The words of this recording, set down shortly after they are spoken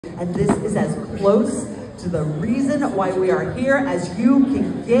And this is as close to the reason why we are here as you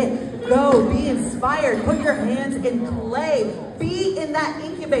can get. Go, be inspired, put your hands in clay, be in that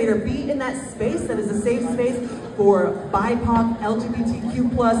incubator, be in that space that is a safe space for BIPOC,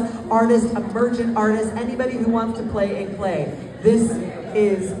 LGBTQ+, artists, emergent artists, anybody who wants to play in clay. This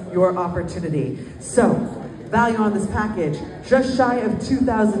is your opportunity. So, value on this package, just shy of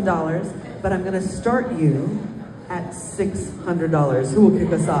 $2,000, but I'm gonna start you at $600. Who will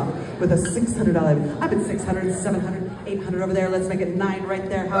kick us off with a $600? I've been 600, 700, 800 over there. Let's make it 9 right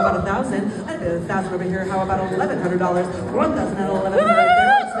there. How about 1,000? I've been 1,000 over here. How about $1,100? 1,000 and 1,100 right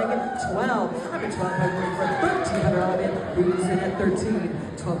there. Let's make it 12. I've been 1,200 for 1,300 all in. Who's in at 13?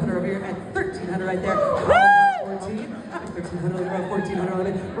 1,200 over here at 1,300 right there. 14. I've been 1,300 over 1,400 all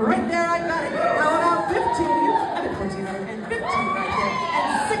in. Right there, I got it. How about 15? I've been 1,415 right there.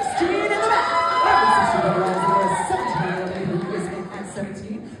 And 16 in the back.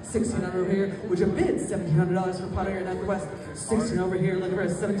 $1,600 over here, would you bid $1,700 for Pottery Northwest? 16 over here, looking for a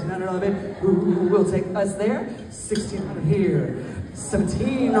 $1,700 bid. Who will take us there? 1,600 here,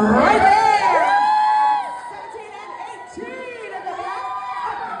 17 right there! 17 and 18 in the back.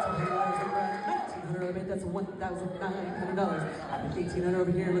 $1,900 bid, that's $1,900. $1,800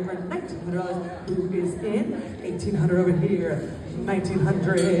 over here, looking for $1,900. Who is in? $1,800 over here,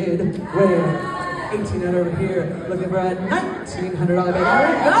 $1,900. Where? 1,800 over here, looking for a $1,900 bid. We got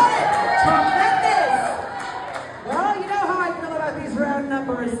it! Tremendous! Well, you know how I feel about these round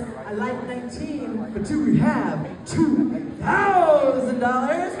numbers. I like 19, but do we have $2,000?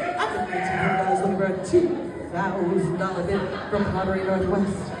 I'm $1,900 looking for a $2,000 bid from Pottery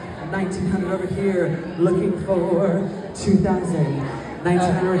Northwest. 1,900 over here, looking for 2,000.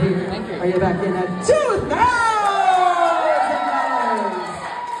 1,900 over here. Are you back in at 2,000?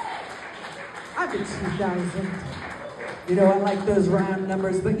 2,000. You know, I like those round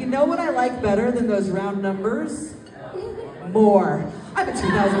numbers, but you know what I like better than those round numbers? More. I've been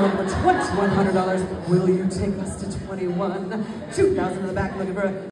 2,000 for $2,100. Will you take us to 21? 2,000 in the back looking for a